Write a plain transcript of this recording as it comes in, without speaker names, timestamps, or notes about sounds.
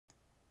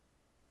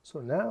So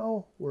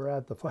now we're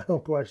at the final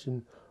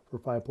question for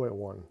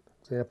 5.1,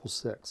 example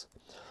 6.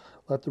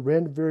 Let the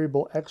random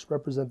variable x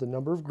represent the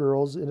number of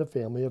girls in a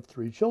family of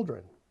 3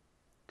 children.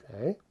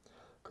 Okay.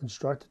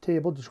 Construct a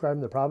table describing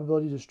the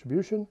probability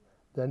distribution,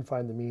 then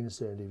find the mean and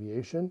standard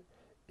deviation.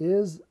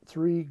 Is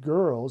 3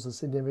 girls a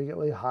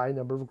significantly high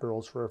number of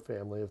girls for a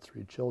family of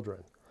 3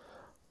 children?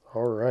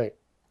 All right.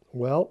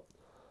 Well,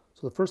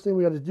 so the first thing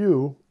we got to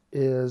do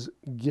is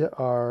get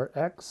our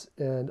x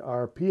and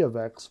our p of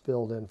x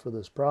filled in for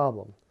this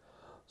problem.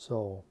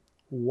 So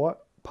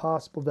what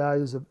possible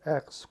values of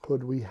x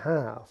could we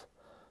have?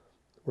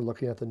 We're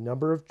looking at the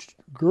number of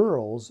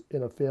girls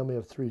in a family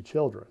of 3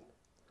 children.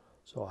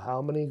 So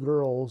how many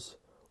girls,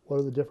 what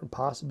are the different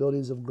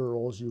possibilities of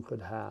girls you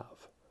could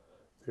have?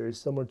 Very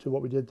similar to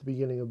what we did at the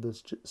beginning of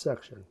this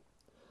section.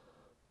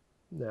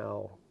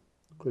 Now,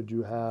 could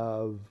you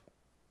have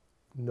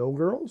no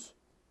girls?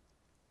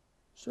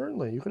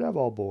 Certainly, you could have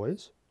all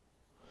boys.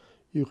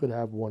 You could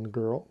have 1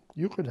 girl.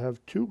 You could have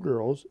 2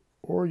 girls,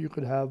 or you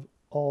could have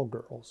all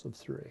girls of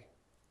 3.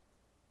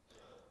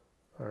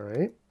 All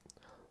right.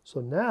 So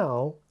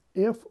now,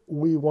 if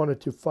we wanted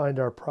to find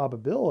our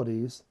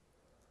probabilities,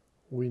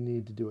 we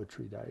need to do a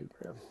tree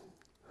diagram.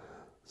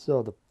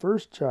 So the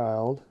first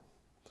child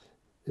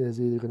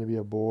is either going to be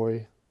a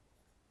boy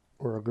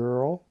or a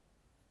girl.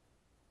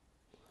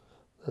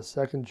 The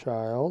second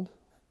child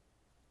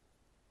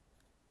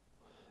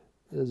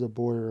is a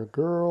boy or a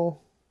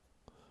girl,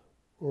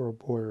 or a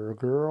boy or a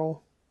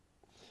girl.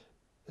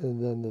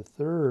 And then the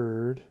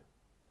third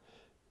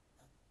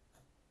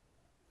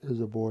is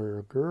a boy or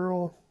a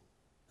girl,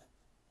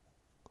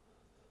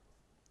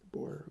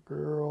 boy or a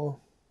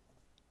girl.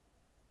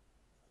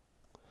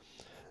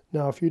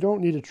 Now, if you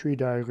don't need a tree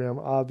diagram,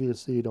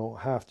 obviously you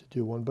don't have to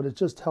do one, but it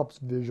just helps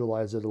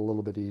visualize it a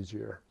little bit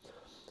easier.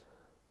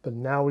 But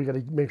now we got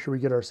to make sure we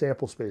get our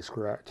sample space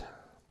correct.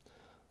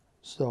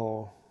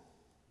 So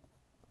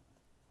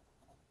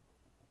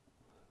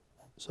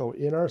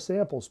in our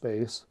sample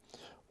space,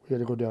 we got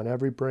to go down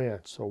every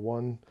branch. So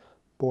 1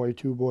 boy,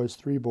 2 boys,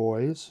 3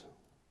 boys,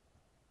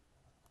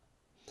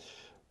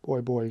 boy,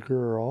 boy,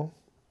 girl,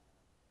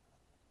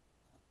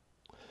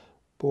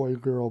 boy,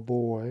 girl,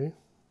 boy,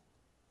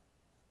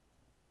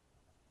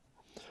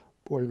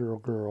 boy, girl,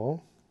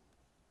 girl,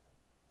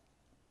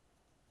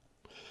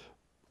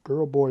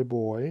 girl, boy,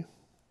 boy,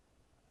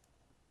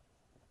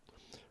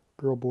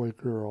 girl, boy,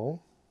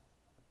 girl,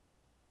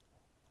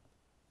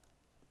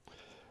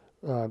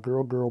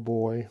 girl, girl,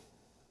 boy,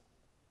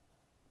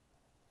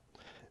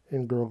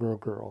 and girl, girl,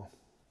 girl.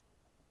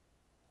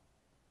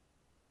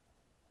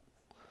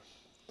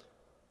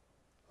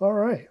 All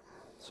right,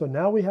 so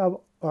now we have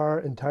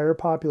our entire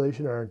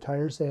population, our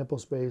entire sample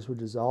space,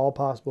 which is all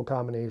possible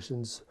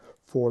combinations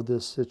for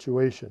this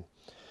situation.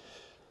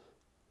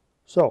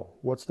 So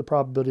what's the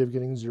probability of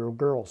getting 0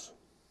 girls?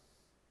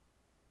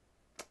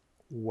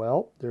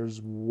 Well,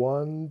 there's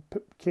one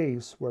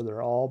case where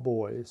they're all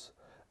boys.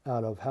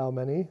 Out of how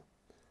many?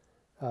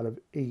 Out of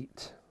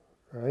 8,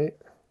 right?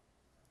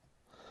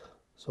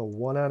 So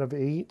 1 out of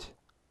 8,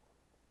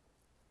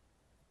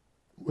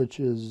 which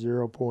is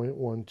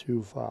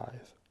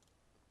 0.125.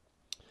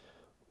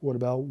 What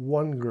about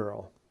 1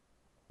 girl?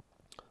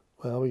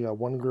 Well, we got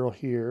 1 girl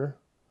here,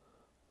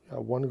 we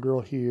got 1 girl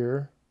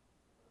here,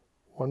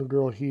 1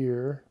 girl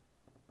here,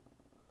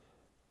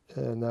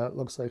 and that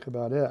looks like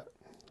about it.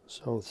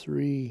 So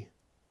 3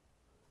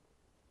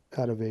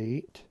 out of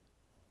 8,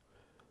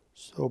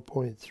 so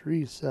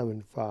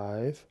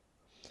 0.375.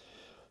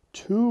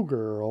 2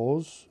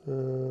 girls,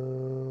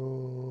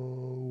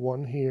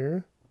 1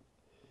 here,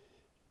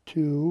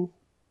 2,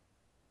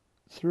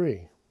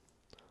 3.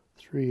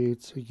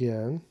 3/8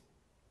 again.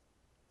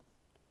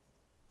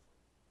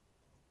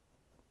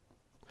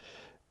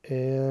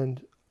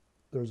 And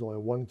there's only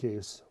one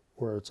case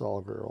where it's all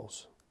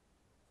girls.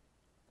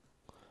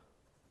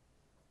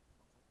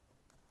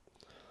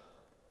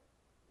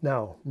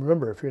 Now,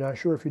 remember, if you're not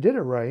sure if you did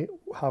it right,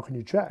 how can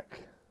you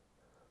check?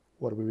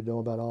 What do we know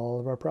about all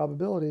of our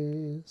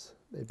probabilities?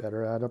 They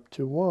better add up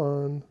to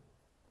 1.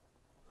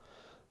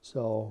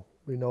 So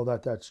we know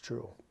that that's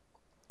true.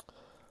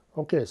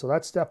 Okay, so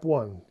that's step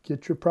 1.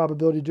 Get your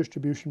probability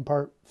distribution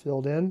part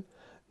filled in.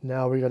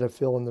 Now we got to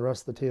fill in the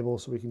rest of the table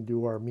so we can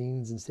do our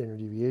means and standard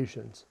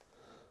deviations.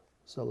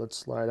 So let's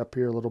slide up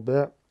here a little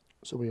bit.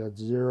 So we got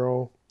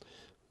 0,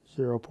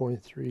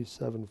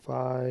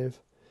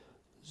 0.375,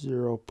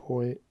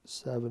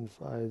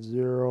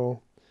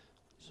 0.750,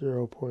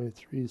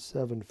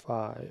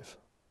 0.375.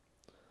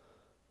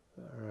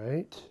 All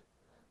right.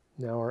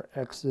 Now our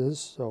x's,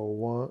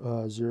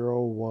 so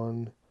 0,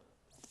 1,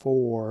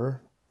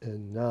 4,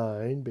 and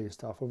 9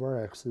 based off of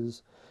our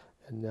x's.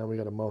 And now we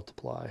got to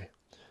multiply.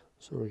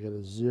 So we get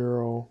a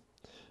 0,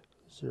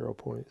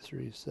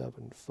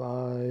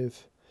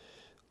 0.375.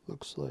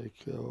 Looks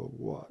like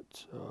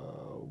what?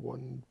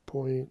 1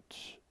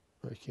 point,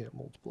 I can't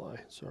multiply,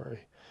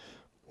 sorry.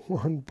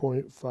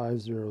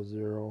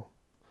 1.500.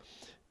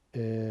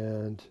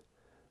 And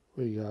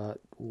we got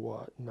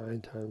what?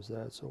 9 times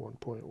that, so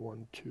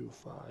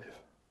 1.125.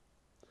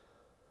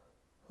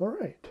 All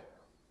right.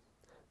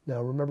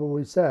 Now remember what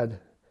we said,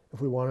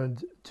 if we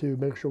wanted to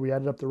make sure we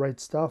added up the right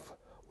stuff,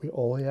 we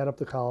only add up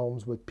the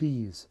columns with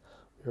P's.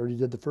 We already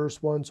did the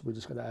first one, so we're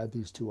just going to add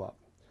these two up.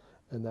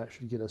 And that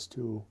should get us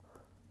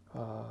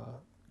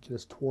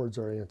towards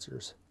our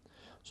answers.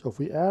 So if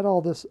we add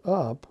all this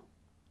up,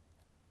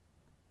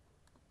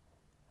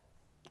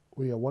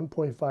 we have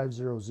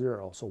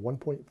 1.500, so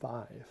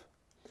 1.5.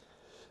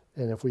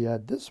 And if we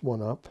add this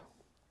one up,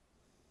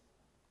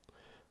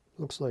 it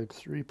looks like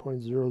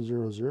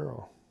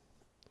 3.000.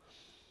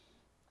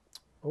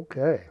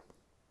 Okay.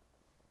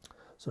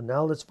 So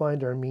now let's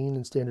find our mean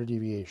and standard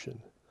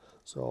deviation.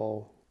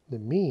 So the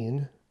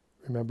mean,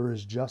 remember,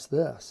 is just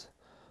this.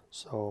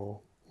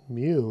 So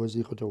mu is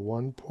equal to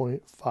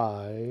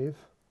 1.5.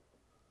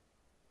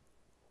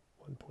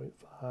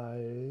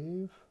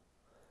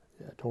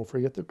 Yeah, don't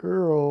forget the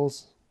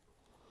girls.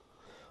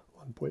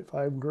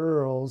 1.5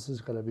 girls is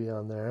going to be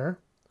on there.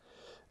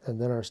 And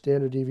then our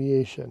standard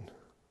deviation.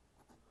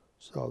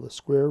 So the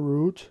square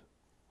root,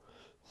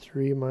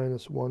 3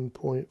 minus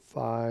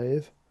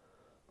 1.5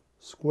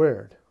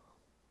 squared.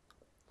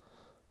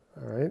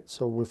 All right,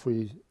 so if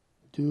we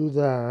do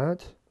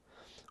that,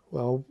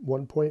 well,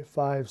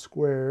 1.5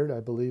 squared, I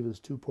believe, is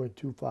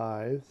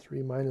 2.25.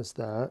 3 minus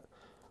that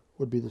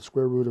would be the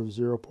square root of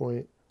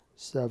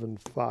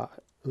 0.75.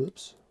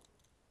 Oops.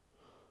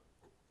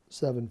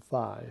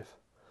 75.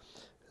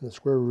 And the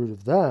square root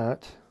of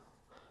that,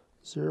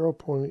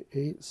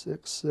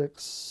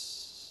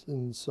 0.866,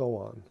 and so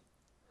on.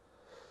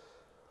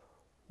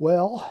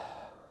 Well,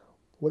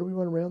 what do we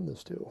want to round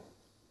this to?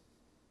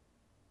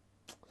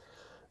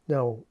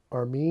 Now,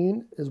 our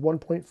mean is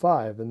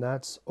 1.5, and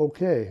that's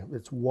okay.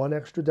 It's one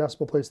extra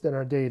decimal place than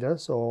our data,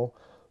 so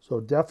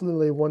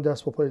definitely one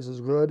decimal place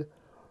is good.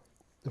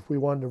 If we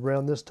wanted to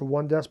round this to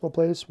one decimal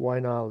place, why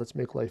not? Let's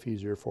make life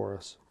easier for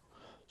us.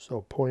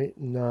 So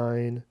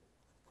 0.9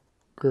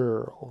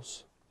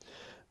 girls.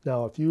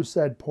 Now, if you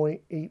said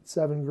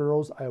 0.87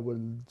 girls, I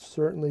would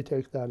certainly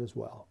take that as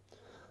well.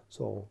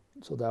 So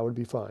that would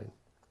be fine.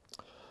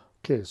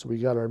 Okay, so we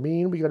got our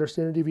mean, we got our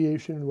standard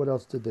deviation. What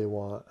else did they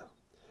want?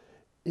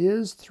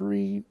 Is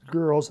 3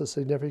 girls a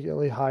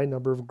significantly high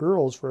number of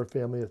girls for a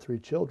family of 3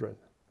 children?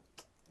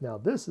 Now,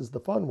 this is the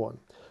fun one,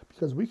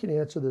 because we can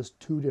answer this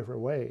 2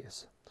 different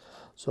ways.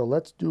 So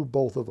let's do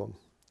both of them.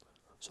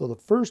 So the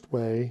first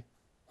way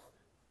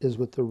is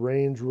with the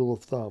range rule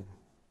of thumb.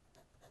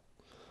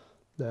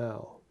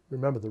 Now,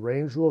 remember the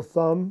range rule of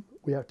thumb,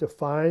 we have to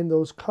find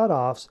those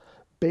cutoffs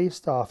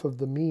based off of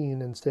the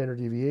mean and standard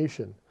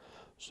deviation.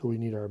 So we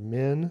need our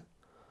min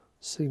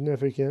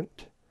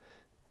significant,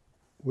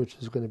 which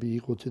is going to be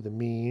equal to the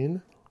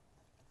mean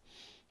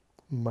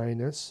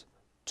minus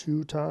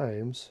 2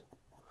 times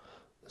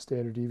the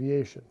standard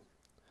deviation.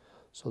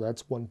 So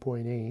that's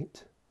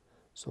 1.8.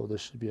 So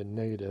this should be a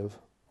negative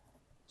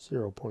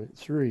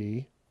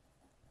 0.3.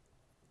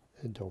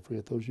 And don't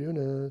forget those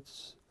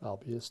units. I'll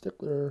be a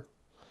stickler.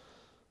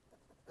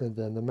 And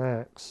then the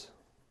max.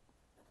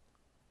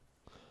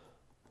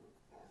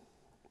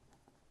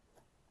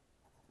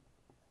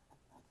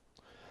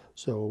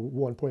 So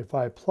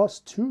 1.5 plus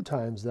 2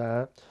 times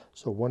that,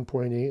 so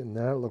 1.8, and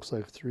that looks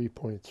like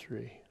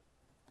 3.3.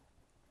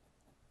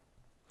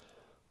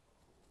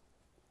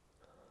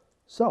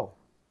 So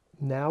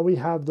now we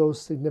have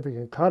those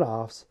significant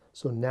cutoffs,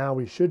 so now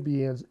we should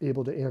be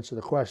able to answer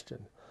the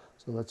question.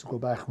 So let's go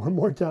back one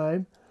more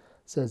time.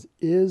 It says,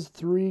 is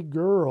 3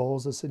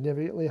 girls a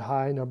significantly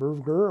high number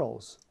of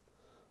girls?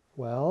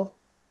 Well,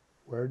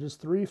 where does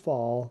 3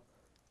 fall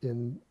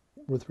in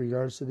with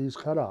regards to these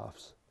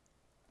cutoffs?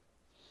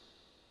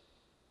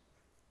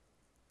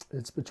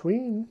 It's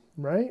between,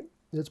 right?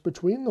 It's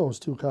between those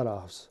 2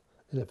 cutoffs.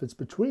 And if it's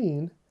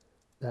between,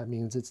 that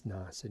means it's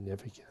not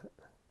significant.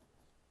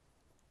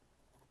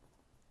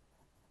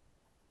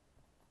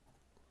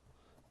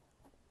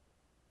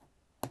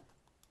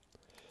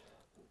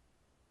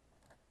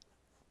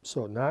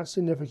 So not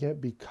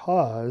significant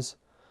because,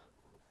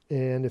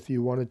 and if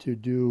you wanted to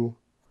do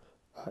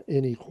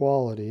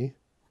inequality,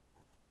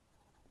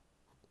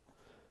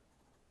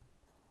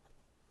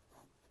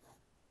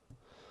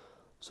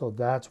 so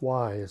that's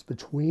why it's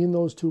between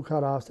those 2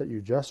 cutoffs that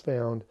you just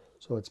found,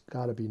 so it's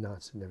got to be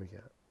not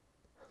significant.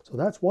 So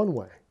that's one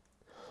way.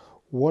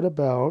 What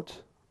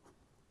about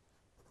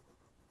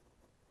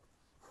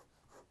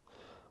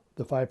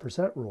the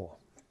 5% rule?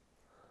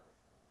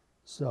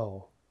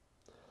 So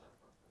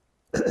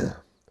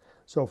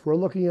if we're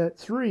looking at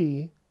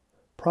 3,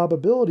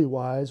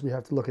 probability-wise, we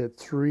have to look at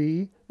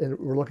 3, and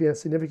we're looking at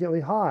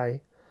significantly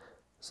high.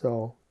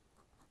 So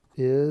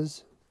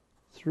is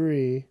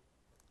 3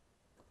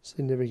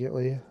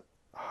 significantly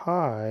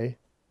high?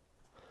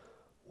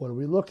 What do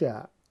we look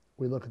at?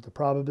 We look at the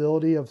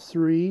probability of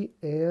 3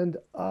 and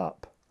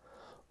up.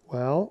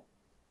 Well,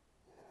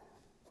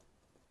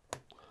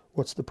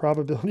 what's the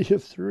probability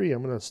of 3?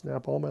 I'm going to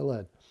snap all my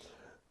lead.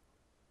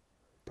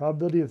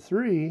 Probability of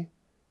 3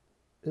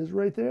 is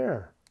right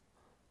there.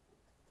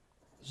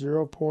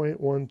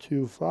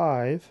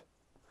 0.125.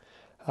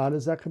 How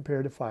does that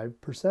compare to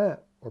 5%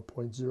 or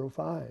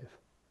 0.05?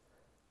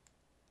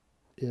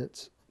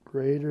 It's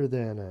greater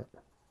than it.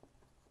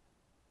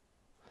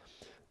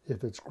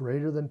 If it's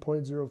greater than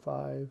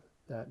 0.05,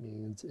 that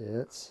means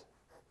it's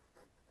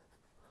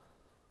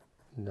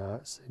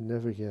not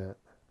significant.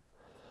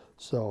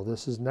 So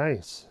this is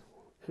nice.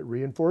 It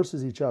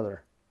reinforces each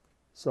other.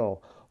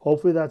 So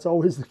hopefully that's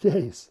always the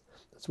case.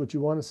 That's what you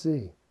want to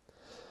see.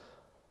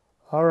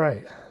 All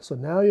right, so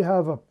now you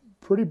have a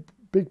pretty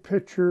big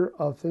picture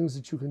of things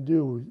that you can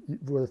do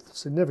with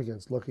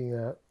significance, looking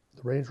at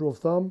the range rule of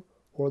thumb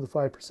or the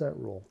 5%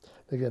 rule.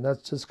 Again,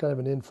 that's just kind of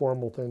an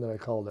informal thing that I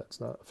called it.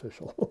 It's not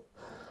official.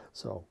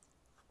 So,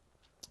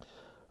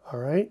 all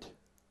right,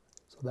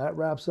 so that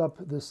wraps up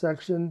this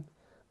section.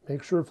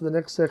 Make sure for the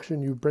next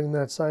section you bring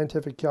that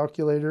scientific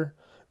calculator,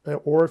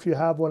 or if you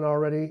have one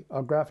already,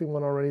 a graphing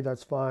one already,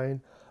 that's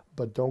fine,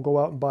 but don't go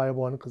out and buy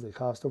one because they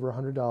cost over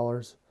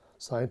 $100.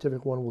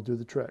 Scientific one will do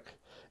the trick.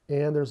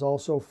 And there's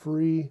also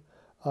free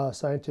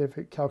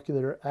scientific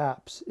calculator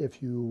apps.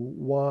 If you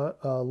want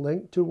a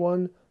link to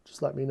one,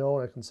 just let me know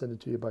and I can send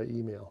it to you by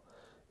email.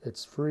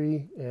 It's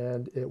free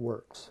and it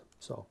works.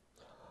 So,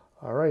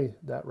 all right,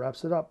 that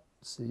wraps it up.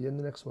 See you in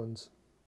the next ones.